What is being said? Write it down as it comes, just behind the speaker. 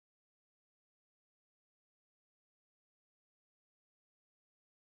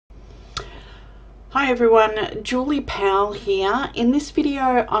Hi everyone, Julie Powell here. In this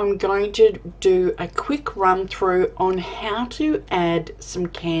video I'm going to do a quick run through on how to add some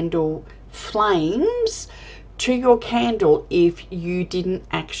candle flames to your candle if you didn't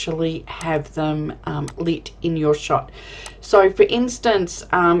actually have them lit in your shot. So for instance,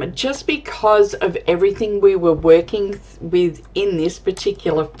 just because of everything we were working with in this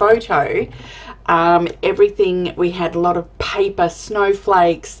particular photo, everything, we had a lot of paper,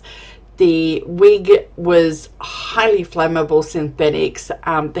 snowflakes. The wig was highly flammable synthetics.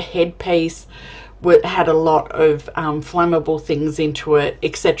 The headpiece had a lot of flammable things into it,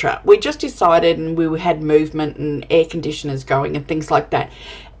 etc. We just decided, and we had movement and air conditioners going and things like that,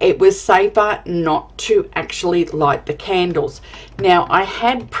 it was safer not to actually light the candles. Now, I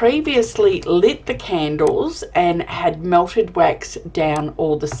had previously lit the candles and had melted wax down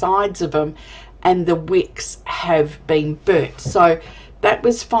all the sides of them, and the wicks have been burnt. So that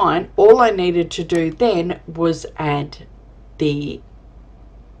was fine. All I needed to do then was add the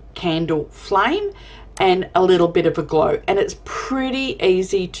candle flame and a little bit of a glow, and it's pretty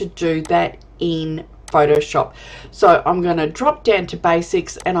easy to do that in Photoshop. So I'm going to drop down to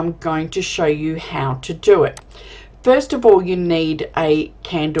basics and I'm going to show you how to do it. First of all, you need a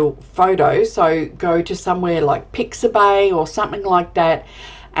candle photo, so go to somewhere like Pixabay or something like that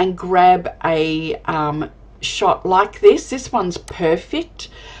and grab a shot like this. This one's perfect.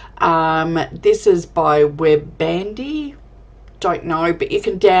 This is by WebBandy. Don't know, but you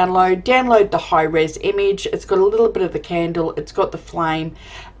can download the high-res image. It's got a little bit of the candle, it's got the flame,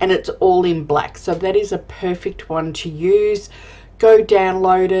 and it's all in black. So that is a perfect one to use. Go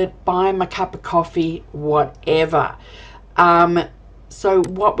download it, buy them a cup of coffee, whatever. So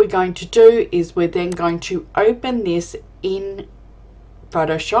what we're going to do is we're then going to open this in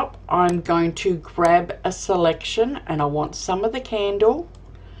Photoshop. I'm going to grab a selection and I want some of the candle,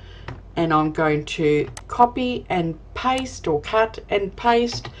 and I'm going to copy and paste, or cut and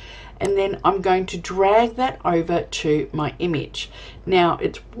paste, and then I'm going to drag that over to my image. Now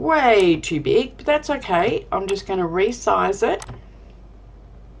it's way too big, but that's okay. I'm just going to resize it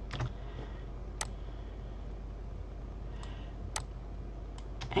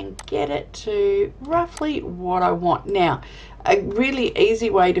and get it to roughly what I want. Now, a really easy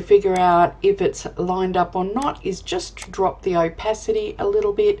way to figure out if it's lined up or not is just to drop the opacity a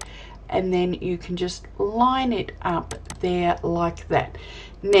little bit, and then you can just line it up there like that.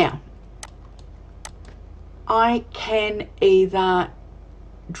 Now, I can either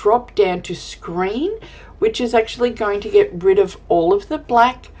drop down to screen, which is actually going to get rid of all of the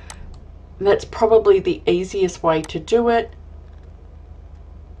black. That's probably the easiest way to do it.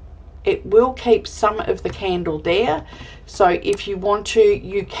 It will keep some of the candle there, so if you want to,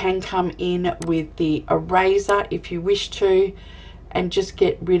 you can come in with the eraser if you wish to and just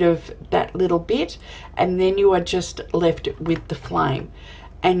get rid of that little bit, and then you are just left with the flame.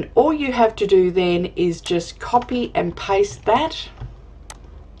 And all you have to do then is just copy and paste that.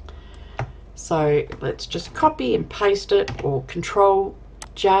 So let's just copy and paste it, or Control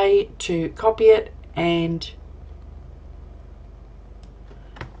J to copy it, and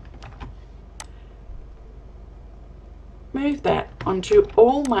move that onto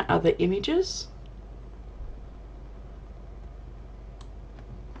all my other images.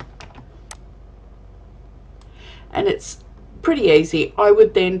 And it's pretty easy. I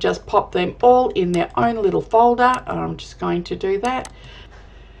would then just pop them all in their own little folder. I'm just going to do that.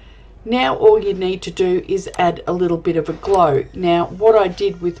 Now all you need to do is add a little bit of a glow. Now what I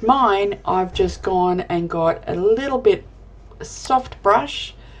did with mine, I've just gone and got a little bit soft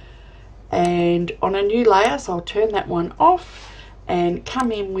brush and on a new layer, so I'll turn that one off and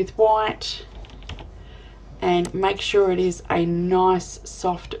come in with white and make sure it is a nice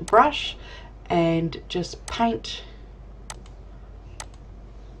soft brush, and just paint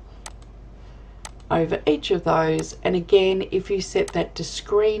over each of those. And again, if you set that to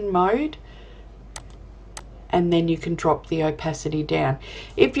screen mode, and then you can drop the opacity down.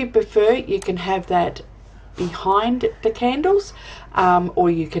 If you prefer, you can have that behind the candles, or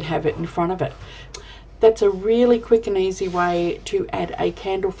you can have it in front of it. That's a really quick and easy way to add a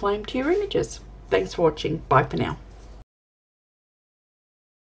candle flame to your images. Thanks for watching. Bye for now.